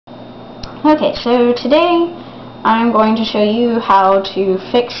Okay, so today I'm going to show you how to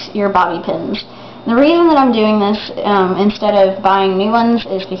fix your bobby pins. And the reason that I'm doing this instead of buying new ones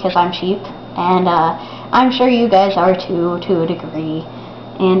is because I'm cheap, and I'm sure you guys are too, to a degree.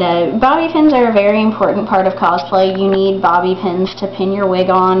 And bobby pins are a very important part of cosplay. You need bobby pins to pin your wig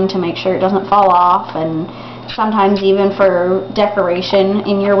on to make sure it doesn't fall off, and sometimes even for decoration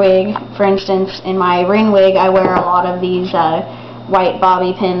in your wig. For instance, in my ring wig I wear a lot of these white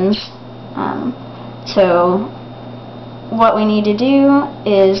bobby pins. So what we need to do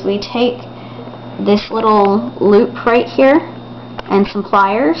is we take this little loop right here and some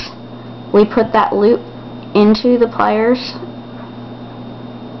pliers. We put that loop into the pliers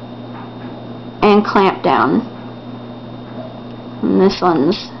and clamp down. And this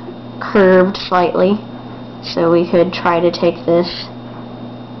one's curved slightly, so we could try to take this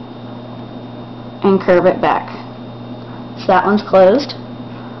and curve it back. So that one's closed.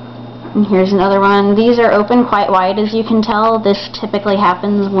 And here's another one. These are open quite wide, as you can tell. This typically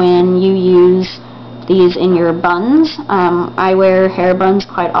happens when you use these in your buns. I wear hair buns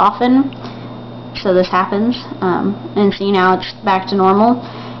quite often, so this happens. And see, now it's back to normal.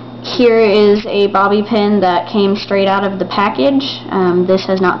 Here is a bobby pin that came straight out of the package. This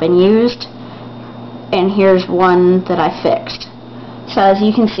has not been used. And here's one that I fixed. So as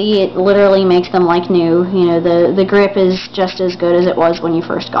you can see, it literally makes them like new. You know, the grip is just as good as it was when you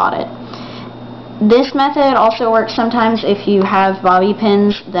first got it. This method also works sometimes if you have bobby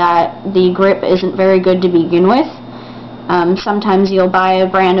pins that the grip isn't very good to begin with. Sometimes you'll buy a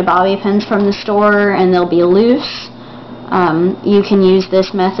brand of bobby pins from the store and they'll be loose. You can use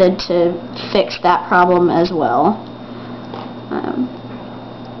this method to fix that problem as well.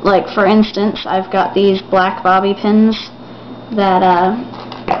 Like for instance, I've got these black bobby pins that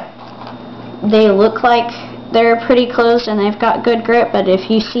they look like they're pretty closed and they've got good grip, but if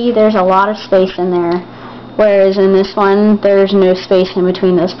you see, there's a lot of space in there, whereas in this one there's no space in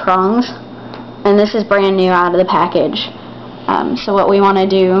between those prongs, and this is brand new out of the package. So what we want to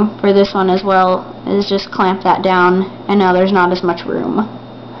do for this one as well is just clamp that down, and now there's not as much room.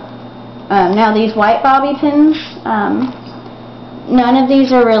 Now these white bobby pins, none of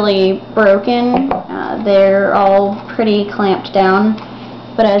these are really broken. They're all pretty clamped down.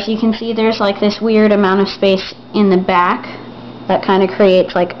 But as you can see, there's like this weird amount of space in the back that kind of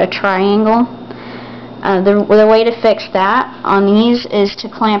creates like a triangle. The way to fix that on these is to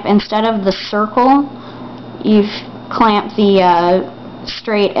clamp, instead of the circle, you've clamped the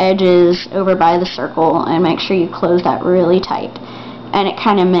straight edges over by the circle, and make sure you close that really tight, and it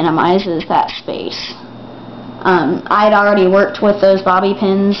kind of minimizes that space. I'd already worked with those bobby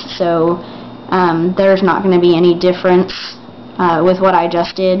pins, so there's not going to be any difference with what I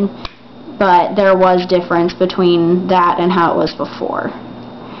just did, but there was difference between that and how it was before.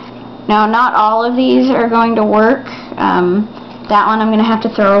 Now, not all of these are going to work. That one I'm going to have to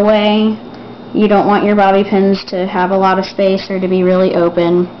throw away. You don't want your bobby pins to have a lot of space or to be really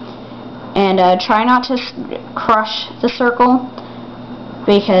open. And try not to crush the circle,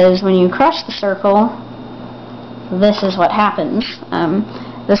 because when you crush the circle, this is what happens.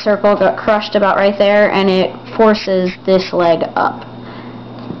 The circle got crushed about right there, and it forces this leg up.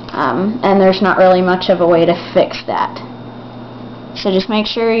 And there's not really much of a way to fix that. So just make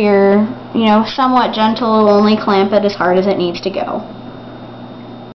sure you're, somewhat gentle, only clamp it as hard as it needs to go.